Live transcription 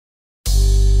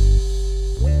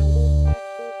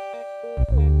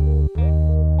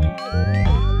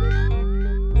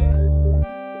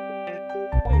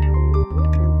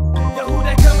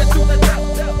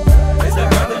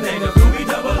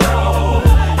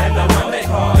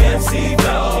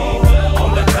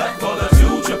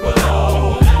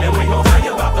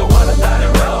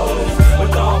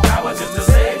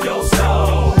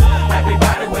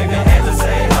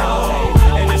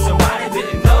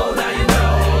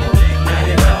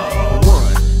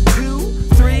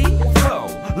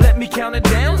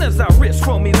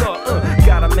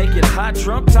high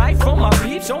trump tight for my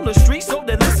peeps on the street so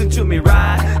they listen to me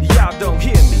ride. Y'all don't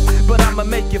hear me, but I'ma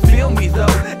make you feel me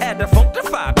though. Add a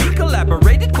funkified beat,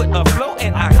 collaborated with a flow,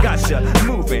 and I gotcha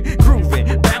moving,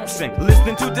 grooving, bouncing,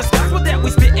 listening to this gospel that we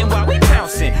spitting while we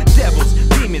bouncing. Devils,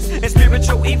 demons, and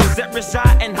spiritual evils that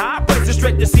reside in high places,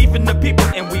 straight deceiving the people,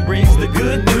 and we bring the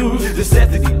good news. The said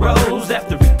that he rose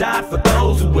after he died for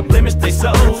those who would blemish their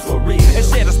souls for real, and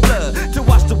shed his blood to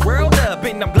wash the world up.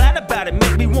 And I'm glad about it,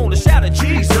 make me wanna shout at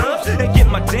Jesus and get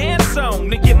my dance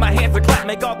on, and get my hands to clap,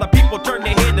 make all the people turn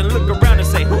their head and look around and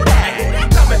say, who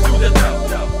that? Coming through the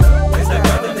door, it's that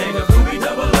brother named Ruby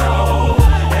Double O,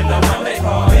 and the one they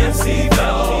call MC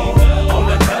Flow, on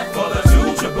the cut for the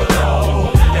 200.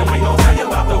 And we gon' tell you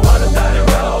about the one who died and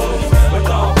rose, with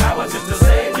all power just to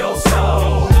save your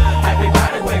soul.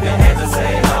 Everybody wave your hands and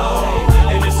say ho,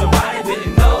 and if somebody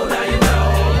didn't know, now you know,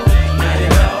 now you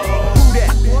know. Who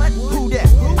that? What? Who that?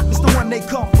 It's the one they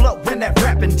call Flow, and that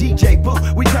rapping DJ Boo.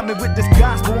 We coming with this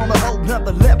gospel on a whole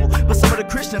nother level, but some of the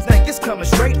Christians think it's coming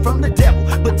straight from the devil.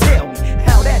 But tell me,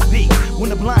 how that be when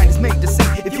the blind is made to see?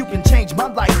 If you can change my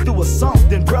life through a song,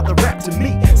 then brother, rap to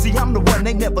me. See, I'm the one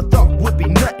they never thought would be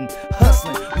nothing.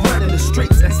 Hustling, running the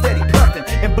streets and steady puffing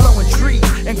and blowing trees,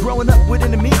 and growing up with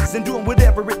enemies and doing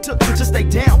whatever it took to just stay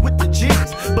down with the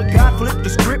G's. But God flipped the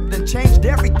script and changed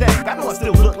everything. I know I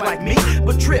still look like me,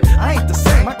 but trip, I ain't the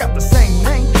same. I got the same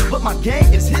name, but my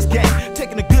game is his game,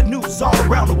 taking the good news all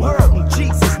around the world in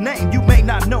Jesus' name. You may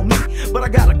not know me, but I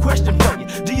got a question for you.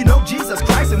 Do you know Jesus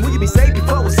Christ, and will you be saved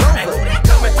before it's over?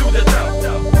 Coming through the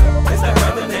door, it's that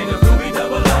brother named Ruby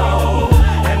Double O,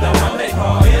 and the one they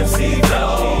call MC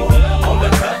Flow, on the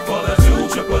cut for the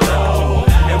 200.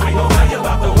 And we gon' tell you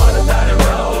about the one who died and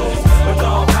rose, with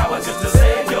all power just to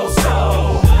save your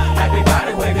soul.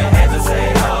 Everybody wave your hands and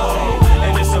say ho,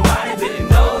 and if somebody didn't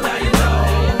know, now you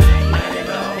know, now you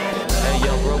know. Hey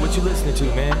yo bro, what you listening to,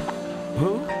 man?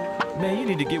 Who? Man, you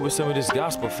need to get with some of this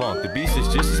gospel funk. The beats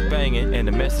is just as banging and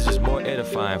the message is more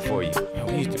edifying for you. Man,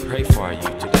 we need to pray for our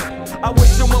youth today. I wish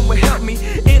someone would help me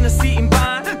intercede and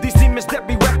bind these demons that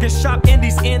be wrecking shop in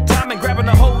these end time and grabbing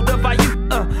a hold of our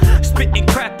youth. Spitting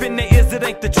crap in their ears, it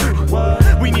ain't the truth.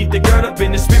 We need to gird up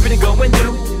in the spirit and go and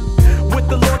do what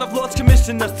the Lord of Lords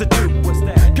commissioned us to do. What's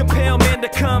that? Compel men to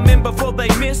come in before they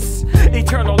miss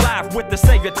eternal life with the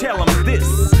Savior. Tell them this.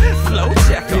 Flow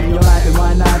check 'em. Live your life and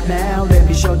why not now? Let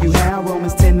me show you how.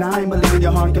 Romans 10:9. Believe in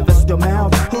your heart, confess with your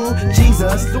mouth. Who?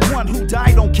 Jesus, the one who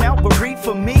died on Calvary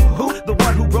for me. Who?